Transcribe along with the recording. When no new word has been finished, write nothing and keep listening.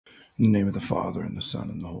In the name of the Father, and the Son,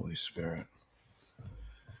 and the Holy Spirit.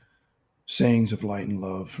 Sayings of Light and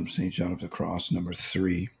Love from St. John of the Cross, number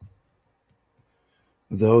 3.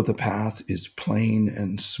 Though the path is plain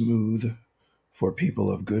and smooth for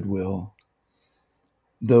people of good will,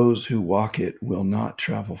 those who walk it will not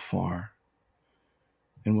travel far,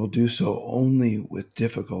 and will do so only with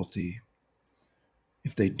difficulty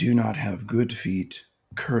if they do not have good feet,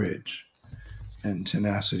 courage, and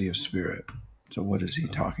tenacity of spirit. So what is he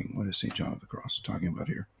talking? What is St. John of the Cross talking about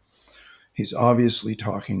here? He's obviously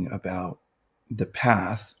talking about the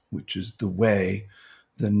path, which is the way,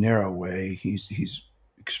 the narrow way. He's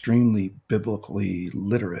extremely biblically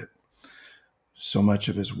literate. So much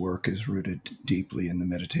of his work is rooted deeply in the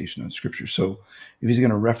meditation on Scripture. So if he's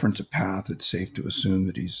going to reference a path, it's safe to assume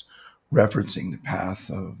that he's referencing the path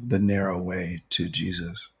of the narrow way to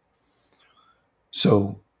Jesus.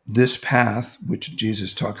 So this path, which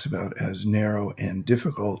Jesus talks about as narrow and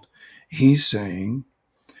difficult, he's saying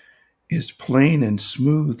is plain and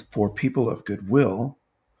smooth for people of goodwill.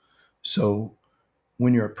 So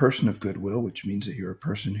when you're a person of goodwill, which means that you're a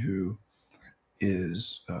person who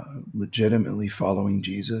is legitimately following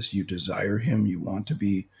Jesus, you desire him, you want to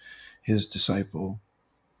be his disciple,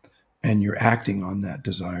 and you're acting on that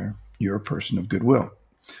desire, you're a person of goodwill.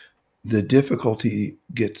 The difficulty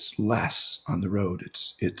gets less on the road.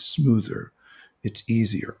 It's smoother, it's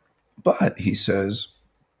easier. But he says,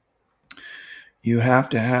 you have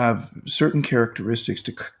to have certain characteristics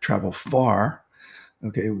to travel far.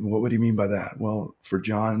 Okay, what would he mean by that? Well, for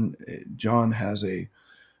John has a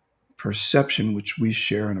perception which we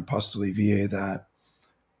share in Apostoli Viae, that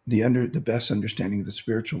the best understanding of the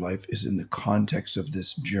spiritual life is in the context of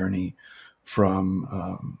this journey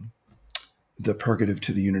from the purgative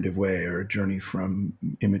to the unitive way, or a journey from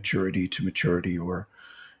immaturity to maturity, or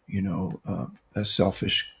a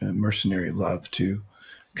selfish mercenary love to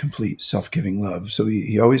complete self-giving love. So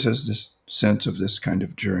he always has this sense of this kind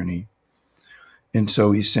of journey. And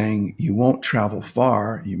so he's saying you won't travel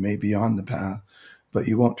far. You may be on the path, but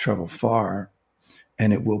you won't travel far.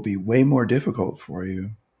 And it will be way more difficult for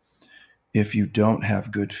you if you don't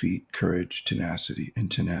have good feet, courage, tenacity.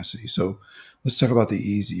 So let's talk about the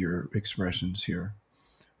easier expressions here.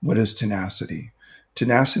 What is tenacity?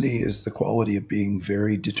 Tenacity is the quality of being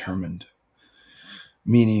very determined,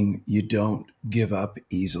 meaning you don't give up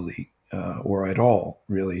easily or at all,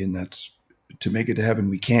 really. And that's, to make it to heaven,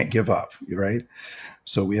 we can't give up, right?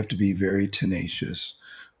 So we have to be very tenacious.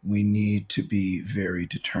 We need to be very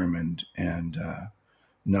determined and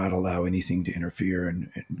not allow anything to interfere, and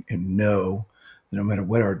know that no matter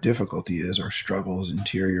what our difficulty is, our struggles,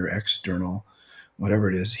 interior, external, whatever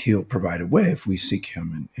it is, he'll provide a way if we seek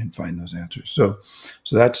him and find those answers. So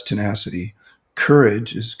that's tenacity.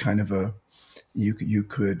 Courage is kind of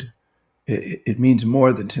it means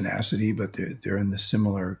more than tenacity, but they're in the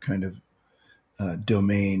similar kind of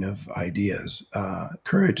domain of ideas.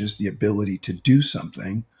 Courage is the ability to do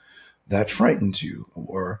something that frightens you,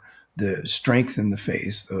 or the strength in the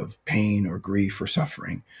face of pain or grief or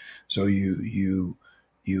suffering. So you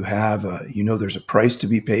have there's a price to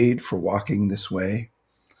be paid for walking this way.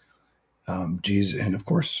 Jesus, and of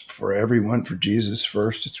course for everyone, for Jesus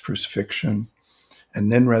first, it's crucifixion and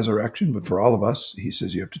then resurrection. But for all of us, he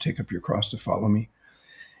says, you have to take up your cross to follow me.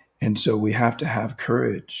 And so we have to have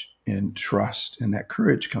courage and trust. And that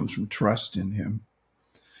courage comes from trust in him.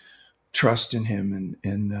 Trust in him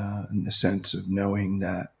in the sense of knowing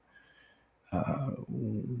that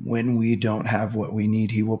when we don't have what we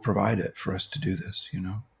need, he will provide it for us to do this,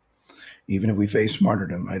 Even if we face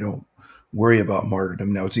martyrdom, I don't worry about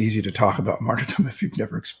martyrdom. Now, it's easy to talk about martyrdom if you've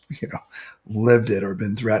never, lived it or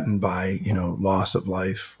been threatened by, loss of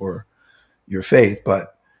life or your faith.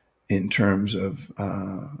 But in terms of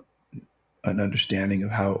an understanding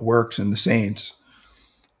of how it works in the saints,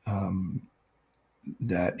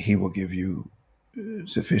 that he will give you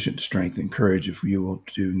sufficient strength and courage if you will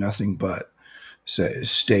do nothing but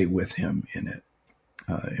stay with him in it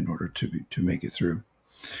in order to make it through.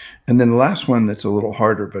 And then the last one that's a little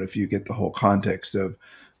harder, but if you get the whole context of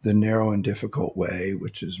the narrow and difficult way,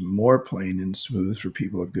 which is more plain and smooth for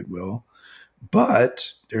people of goodwill,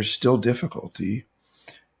 but there's still difficulty.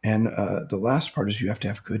 And the last part is you have to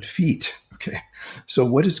have good feet. Okay, so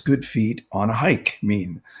what does good feet on a hike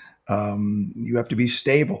mean? You have to be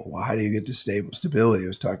stable. Well, how do you get to stability? I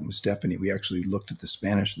was talking with Stephanie. We actually looked at the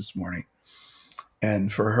Spanish this morning.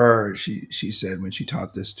 And for her, she said when she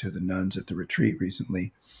taught this to the nuns at the retreat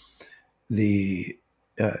recently, she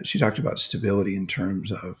talked about stability in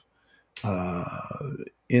terms of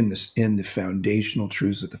in the foundational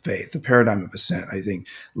truths of the faith, the paradigm of ascent. I think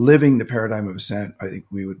living the paradigm of ascent, I think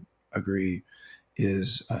we would agree,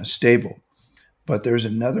 is stable. But there's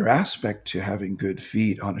another aspect to having good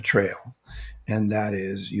feet on a trail, and that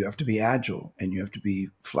is you have to be agile and you have to be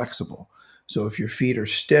flexible. So if your feet are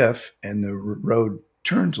stiff and the road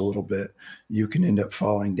turns a little bit, you can end up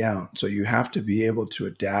falling down. So you have to be able to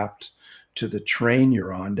adapt to the terrain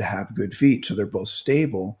you're on to have good feet. So they're both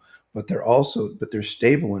stable, but they're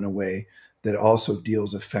stable in a way that also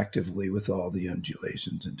deals effectively with all the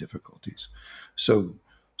undulations and difficulties. So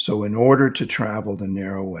in order to travel the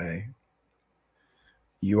narrow way,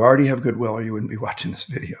 you already have goodwill or you wouldn't be watching this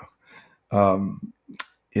video,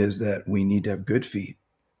 is that we need to have good feet,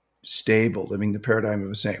 stable, living the paradigm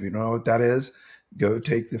of a saint. You know what that is? Go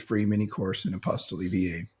take the free mini course in Apostoli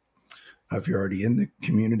VA. If you're already in the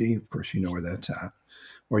community, of course, you know where that's at,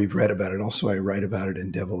 or you've read about it. Also, I write about it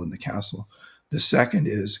in Devil in the Castle. The second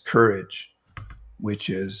is courage, which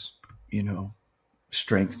is,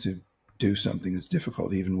 strength to do something that's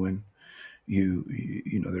difficult, even when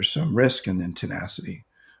there's some risk, and then tenacity,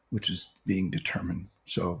 which is being determined.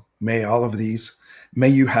 So may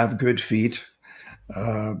you have good feet,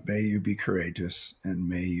 may you be courageous, and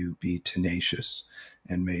may you be tenacious,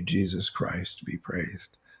 and may Jesus Christ be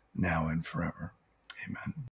praised now and forever. Amen.